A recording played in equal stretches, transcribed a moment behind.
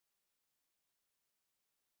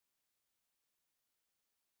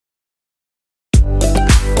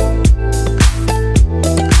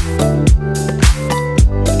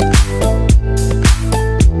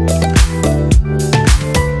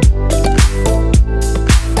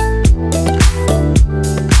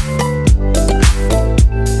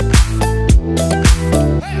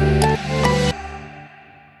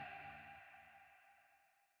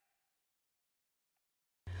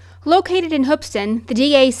Located in Hoopeston, the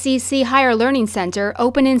DACC Higher Learning Center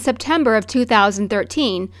opened in September of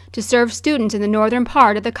 2013 to serve students in the northern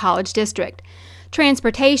part of the college district.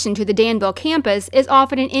 Transportation to the Danville campus is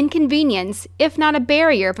often an inconvenience, if not a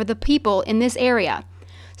barrier, for the people in this area.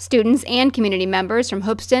 Students and community members from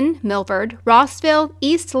Hoopeston, Milford, Rossville,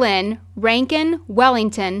 East Lynn, Rankin,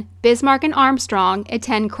 Wellington, Bismarck, and Armstrong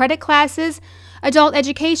attend credit classes, adult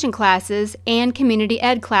education classes, and community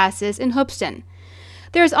ed classes in Hoopeston.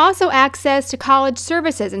 There is also access to college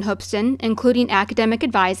services in Hoopeston, including academic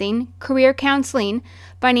advising, career counseling,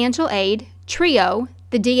 financial aid, TRIO,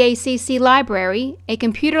 the DACC library, a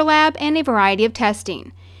computer lab, and a variety of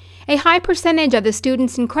testing. A high percentage of the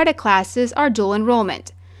students in credit classes are dual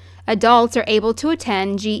enrollment. Adults are able to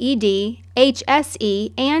attend GED,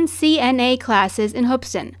 HSE, and CNA classes in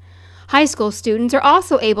Hoopeston. High school students are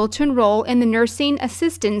also able to enroll in the Nursing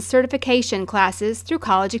Assistant Certification classes through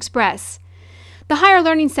College Express. The Higher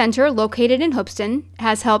Learning Center, located in Hoopeston,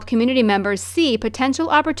 has helped community members see potential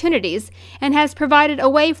opportunities and has provided a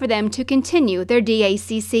way for them to continue their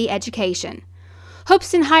DACC education.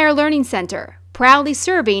 Hoopeston Higher Learning Center, proudly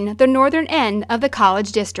serving the northern end of the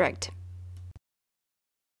college district.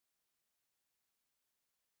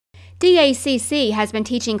 DACC has been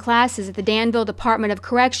teaching classes at the Danville Department of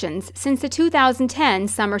Corrections since the 2010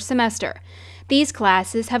 summer semester. These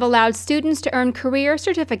classes have allowed students to earn career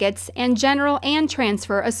certificates and general and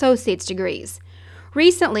transfer associate's degrees.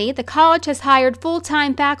 Recently, the college has hired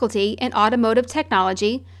full-time faculty in automotive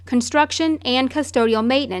technology, construction, and custodial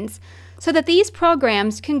maintenance so that these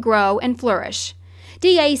programs can grow and flourish.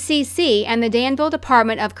 DACC and the Danville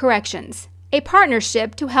Department of Corrections, a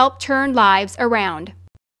partnership to help turn lives around.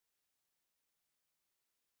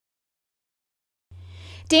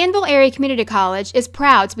 Danville Area Community College is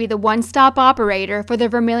proud to be the one-stop operator for the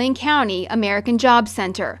Vermilion County American Jobs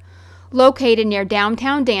Center. Located near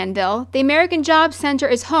downtown Danville, the American Jobs Center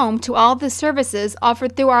is home to all of the services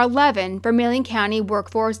offered through our 11 Vermilion County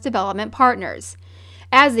Workforce Development Partners.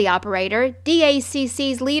 As the operator,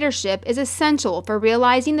 DACC's leadership is essential for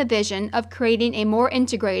realizing the vision of creating a more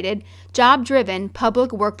integrated, job-driven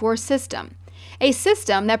public workforce system. A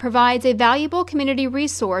system that provides a valuable community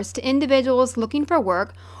resource to individuals looking for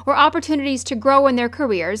work or opportunities to grow in their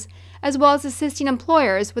careers, as well as assisting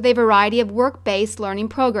employers with a variety of work-based learning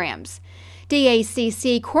programs.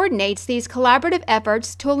 DACC coordinates these collaborative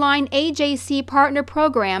efforts to align AJC partner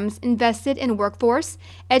programs invested in workforce,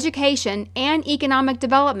 education, and economic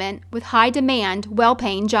development with high-demand,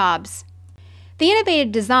 well-paying jobs. The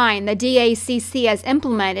innovative design that DACC has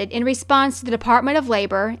implemented in response to the Department of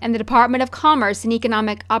Labor and the Department of Commerce and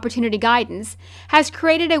Economic Opportunity Guidance has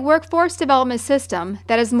created a workforce development system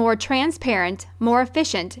that is more transparent, more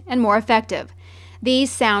efficient, and more effective. These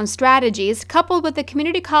sound strategies, coupled with the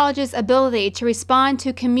community college's ability to respond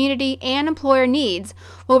to community and employer needs,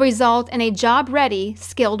 will result in a job-ready,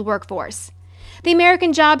 skilled workforce. The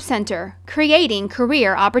American Jobs Center, creating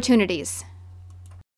career opportunities.